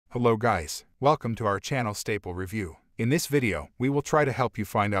Hello guys, welcome to our channel Staple Review. In this video, we will try to help you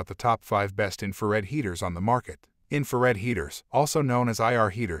find out the top 5 best infrared heaters on the market. Infrared heaters, also known as IR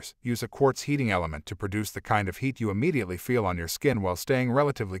heaters, use a quartz heating element to produce the kind of heat you immediately feel on your skin while staying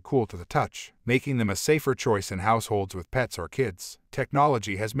relatively cool to the touch, making them a safer choice in households with pets or kids.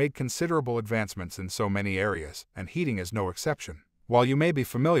 Technology has made considerable advancements in so many areas, and heating is no exception. While you may be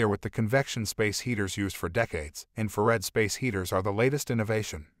familiar with the convection space heaters used for decades, infrared space heaters are the latest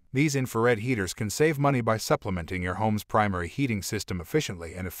innovation. These infrared heaters can save money by supplementing your home's primary heating system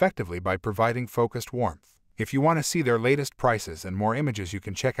efficiently and effectively by providing focused warmth. If you want to see their latest prices and more images, you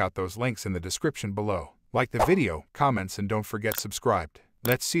can check out those links in the description below. Like the video, comments, and don't forget subscribed.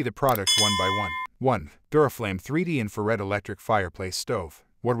 Let's see the products one by one. 1. Duraflame 3D Infrared Electric Fireplace Stove.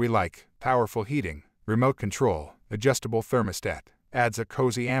 What we like: powerful heating, remote control, adjustable thermostat. Adds a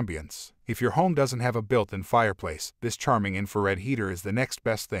cozy ambience. If your home doesn't have a built-in fireplace, this charming infrared heater is the next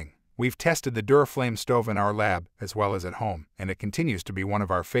best thing. We've tested the Duraflame stove in our lab, as well as at home, and it continues to be one of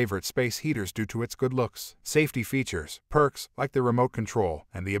our favorite space heaters due to its good looks. Safety features, perks, like the remote control,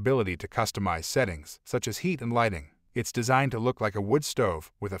 and the ability to customize settings, such as heat and lighting. It's designed to look like a wood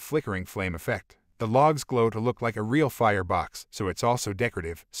stove, with a flickering flame effect. The logs glow to look like a real firebox, so it's also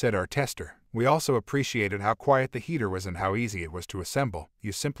decorative, said our tester. We also appreciated how quiet the heater was and how easy it was to assemble.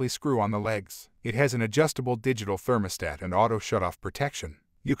 You simply screw on the legs. It has an adjustable digital thermostat and auto shut-off protection.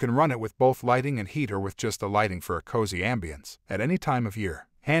 You can run it with both lighting and heat or with just the lighting for a cozy ambience at any time of year.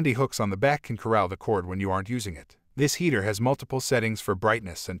 Handy hooks on the back can corral the cord when you aren't using it. This heater has multiple settings for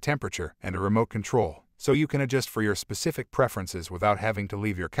brightness and temperature and a remote control, so you can adjust for your specific preferences without having to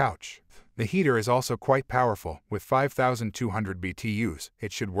leave your couch. The heater is also quite powerful. With 5,200 BTUs,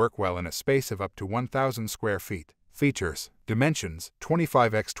 it should work well in a space of up to 1,000 square feet. Features: dimensions,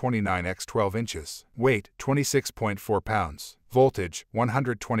 25 x 29 x 12 inches. Weight, 26.4 pounds. Voltage,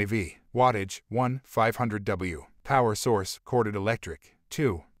 120 V. Wattage, 500 W. Power source, corded electric.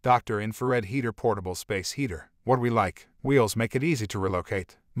 2. Dr. Infrared Heater Portable Space Heater. What we like: wheels make it easy to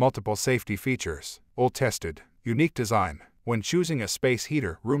relocate. Multiple safety features. Old tested. Unique design. When choosing a space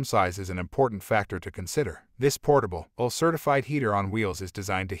heater, room size is an important factor to consider. This portable, certified heater on wheels is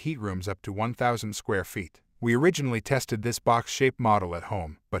designed to heat rooms up to 1,000 square feet. We originally tested this box-shaped model at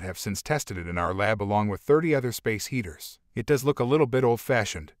home, but have since tested it in our lab along with 30 other space heaters. It does look a little bit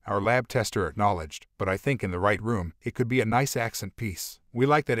old-fashioned, our lab tester acknowledged, but I think in the right room, it could be a nice accent piece. We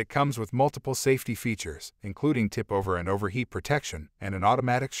like that it comes with multiple safety features, including tip-over and overheat protection, and an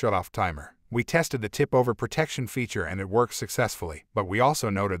automatic shut-off timer. We tested the tip-over protection feature and it works successfully, but we also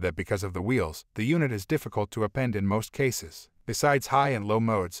noted that because of the wheels, the unit is difficult to append in most cases. Besides high and low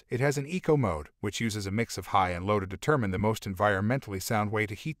modes, it has an eco mode, which uses a mix of high and low to determine the most environmentally sound way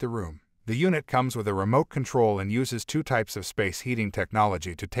to heat the room. The unit comes with a remote control and uses 2 types of space heating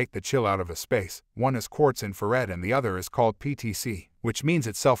technology to take the chill out of a space. One is quartz infrared and the other is called PTC, which means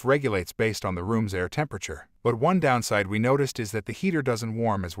it self-regulates based on the room's air temperature. But one downside we noticed is that the heater doesn't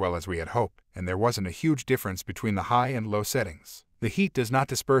warm as well as we had hoped, and there wasn't a huge difference between the high and low settings. The heat does not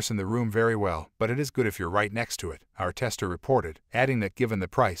disperse in the room very well, but it is good if you're right next to it, our tester reported, adding that given the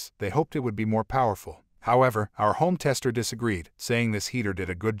price, they hoped it would be more powerful. However, our home tester disagreed, saying this heater did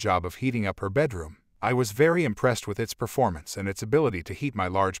a good job of heating up her bedroom. I was very impressed with its performance and its ability to heat my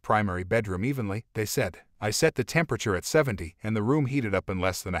large primary bedroom evenly, they said. I set the temperature at 70 and the room heated up in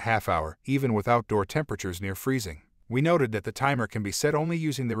less than a half hour, even with outdoor temperatures near freezing. We noted that the timer can be set only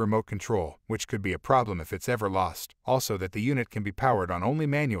using the remote control, which could be a problem if it's ever lost. Also that the unit can be powered on only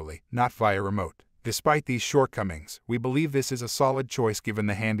manually, not via remote. Despite these shortcomings, we believe this is a solid choice given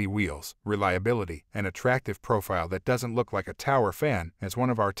the handy wheels, reliability, and attractive profile that doesn't look like a tower fan, as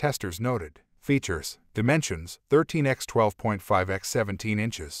one of our testers noted. Features: dimensions, 13 x 12.5 x 17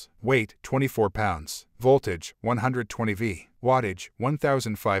 inches. Weight, 24 pounds. Voltage, 120 V. Wattage,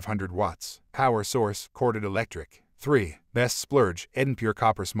 1,500 watts. Power source, corded electric. 3. Best splurge, Edenpure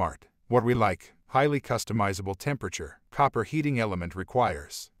Copper Smart. What we like: highly customizable temperature. Copper heating element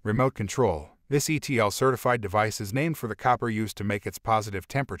requires remote control. This ETL certified device is named for the copper used to make its positive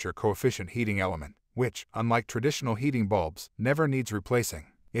temperature coefficient heating element, which, unlike traditional heating bulbs, never needs replacing.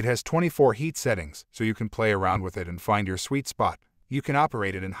 It has 24 heat settings, so you can play around with it and find your sweet spot. You can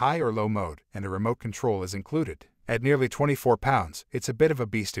operate it in high or low mode, and a remote control is included. At nearly 24 pounds, it's a bit of a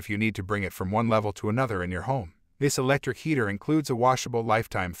beast if you need to bring it from one level to another in your home. This electric heater includes a washable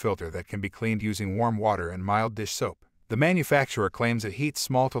lifetime filter that can be cleaned using warm water and mild dish soap. The manufacturer claims it heats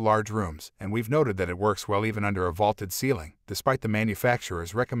small to large rooms, and we've noted that it works well even under a vaulted ceiling, despite the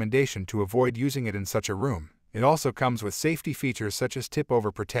manufacturer's recommendation to avoid using it in such a room. It also comes with safety features such as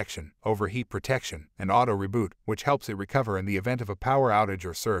tip-over protection, overheat protection, and auto reboot, which helps it recover in the event of a power outage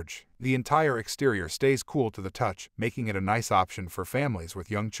or surge. The entire exterior stays cool to the touch, making it a nice option for families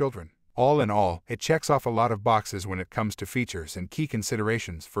with young children. All in all, it checks off a lot of boxes when it comes to features and key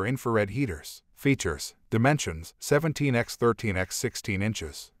considerations for infrared heaters. Features: dimensions 17x 13x 16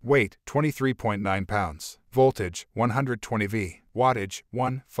 inches, weight 23.9 pounds, voltage 120V, wattage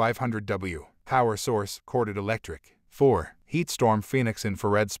 1,500W, power source corded electric. 4. HeatStorm Phoenix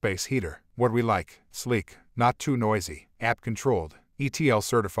Infrared Space Heater. What we like: sleek, not too noisy, app controlled, ETL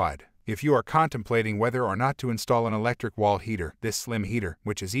certified. If you are contemplating whether or not to install an electric wall heater, this slim heater,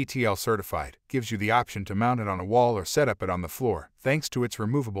 which is ETL certified, gives you the option to mount it on a wall or set up it on the floor, thanks to its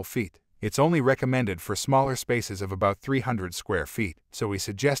removable feet. It's only recommended for smaller spaces of about 300 square feet, so we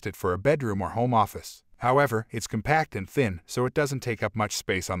suggest it for a bedroom or home office. However, it's compact and thin, so it doesn't take up much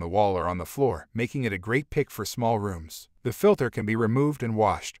space on the wall or on the floor, making it a great pick for small rooms. The filter can be removed and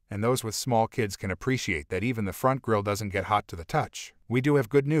washed, and those with small kids can appreciate that even the front grill doesn't get hot to the touch. We do have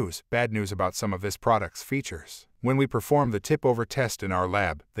good news, bad news about some of this product's features. When we performed the tip-over test in our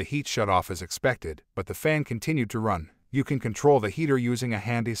lab, the heat shut off as expected, but the fan continued to run. You can control the heater using a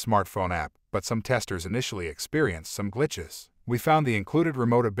handy smartphone app, but some testers initially experienced some glitches. We found the included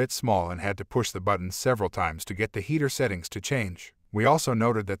remote a bit small and had to push the buttons several times to get the heater settings to change. We also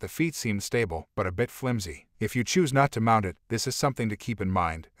noted that the feet seemed stable, but a bit flimsy. If you choose not to mount it, this is something to keep in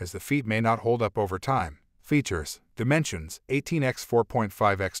mind, as the feet may not hold up over time. Features: dimensions 18x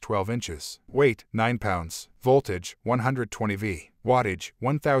 4.5x 12 inches, weight 9 pounds, voltage 120V, wattage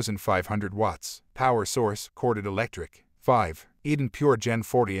 1500 watts, power source corded electric. 5. Eden Pure Gen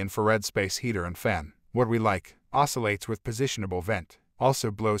 40 Infrared Space Heater and Fan. What we like: oscillates with positionable vent,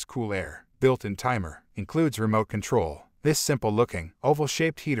 also blows cool air, built-in timer, includes remote control. This simple-looking,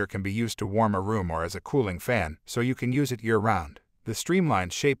 oval-shaped heater can be used to warm a room or as a cooling fan, so you can use it year-round. The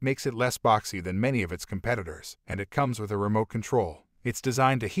streamlined shape makes it less boxy than many of its competitors, and it comes with a remote control. It's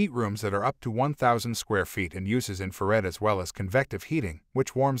designed to heat rooms that are up to 1,000 square feet and uses infrared as well as convective heating,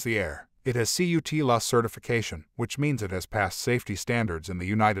 which warms the air. It has CUT-LA certification, which means it has passed safety standards in the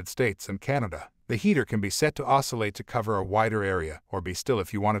United States and Canada. The heater can be set to oscillate to cover a wider area, or be still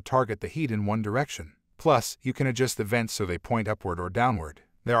if you want to target the heat in one direction. Plus, you can adjust the vents so they point upward or downward.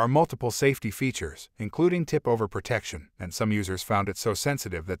 There are multiple safety features, including tip-over protection, and some users found it so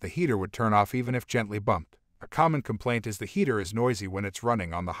sensitive that the heater would turn off even if gently bumped. A common complaint is the heater is noisy when it's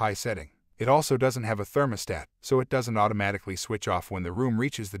running on the high setting. It also doesn't have a thermostat, so it doesn't automatically switch off when the room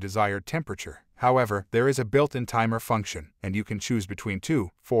reaches the desired temperature. However, there is a built-in timer function, and you can choose between 2,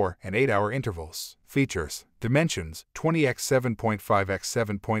 4, and 8-hour intervals. Features: dimensions 20x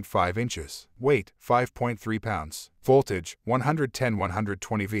 7.5x 7.5 inches, weight 5.3 pounds, voltage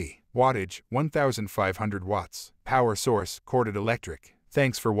 110-120V, wattage 1500 watts, power source corded electric.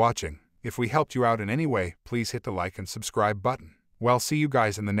 Thanks for watching. If we helped you out in any way, please hit the like and subscribe button. Well, see you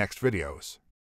guys in the next videos.